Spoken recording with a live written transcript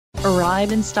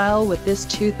Arrive in style with this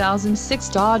 2006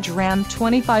 Dodge Ram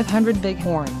 2500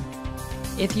 Bighorn.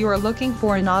 If you are looking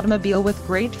for an automobile with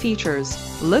great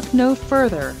features, look no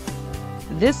further.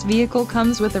 This vehicle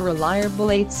comes with a reliable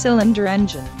 8-cylinder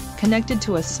engine, connected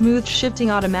to a smooth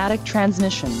shifting automatic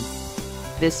transmission.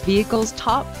 This vehicle's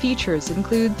top features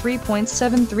include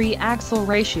 3.73 axle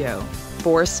ratio,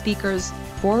 4 speakers,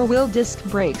 4-wheel disc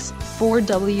brakes,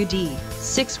 4WD,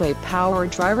 6-way power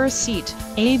driver's seat,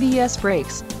 ABS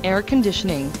brakes, air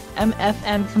conditioning,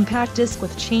 AM/FM compact disc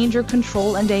with changer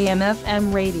control and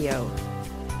AM/FM radio.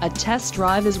 A test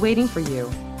drive is waiting for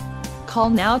you. Call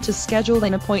now to schedule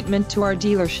an appointment to our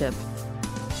dealership.